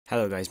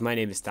Hello guys, my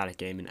name is Static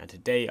Gaming and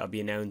today I'll be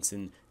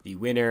announcing the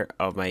winner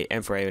of my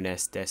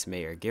M4A1-S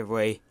Decimator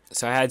giveaway.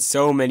 So I had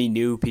so many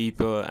new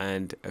people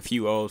and a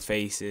few old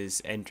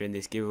faces entering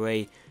this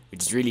giveaway,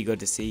 which is really good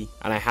to see,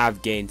 and I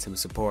have gained some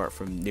support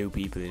from new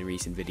people in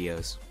recent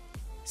videos.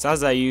 So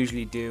as I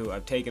usually do,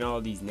 I've taken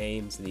all these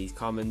names and these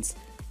comments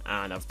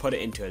and I've put it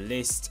into a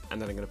list,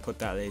 and then I'm going to put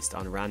that list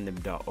on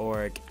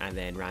random.org and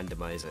then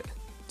randomize it.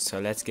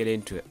 So let's get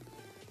into it.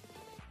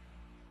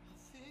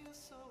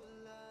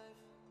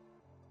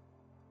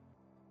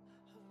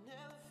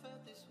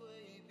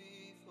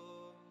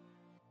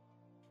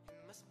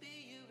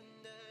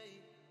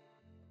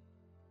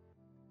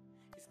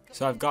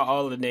 So I've got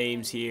all the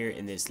names here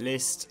in this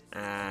list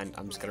and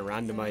I'm just going to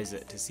randomize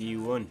it to see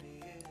who won.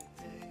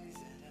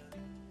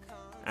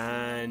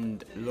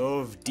 And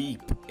Love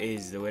Deep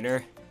is the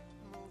winner.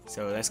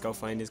 So let's go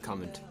find his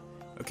comment.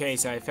 Okay,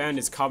 so I found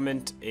his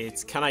comment.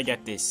 It's, "Can I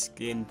get this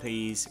skin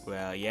please?"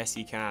 Well, yes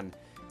you can.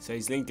 So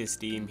he's linked his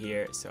Steam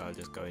here, so I'll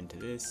just go into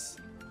this.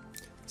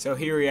 So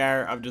here we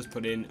are. I've just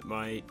put in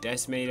my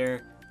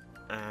Decimator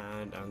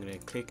and I'm going to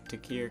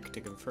click here to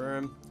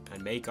confirm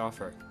and make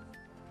offer.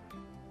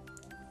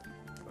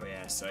 Oh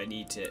yeah, so I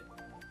need to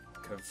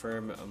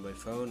confirm it on my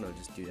phone. I'll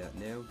just do that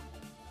now.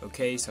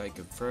 Okay, so I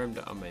confirmed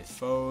it on my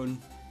phone.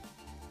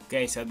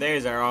 Okay, so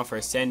there's our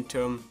offer sent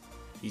to him.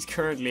 He's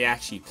currently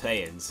actually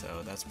playing, so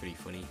that's pretty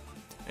funny.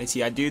 And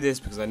see, I do this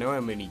because I know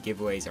how many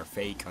giveaways are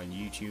fake on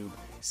YouTube.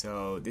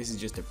 So this is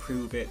just to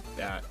prove it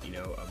that, you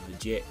know, I'm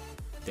legit.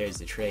 There's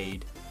the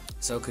trade.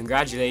 So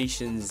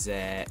congratulations,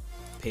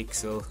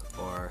 Pixel,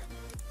 or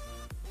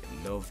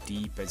Love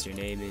Deep as your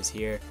name is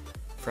here.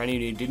 For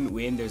anyone who didn't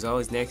win, there's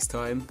always next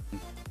time,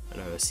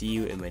 and I will see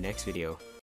you in my next video.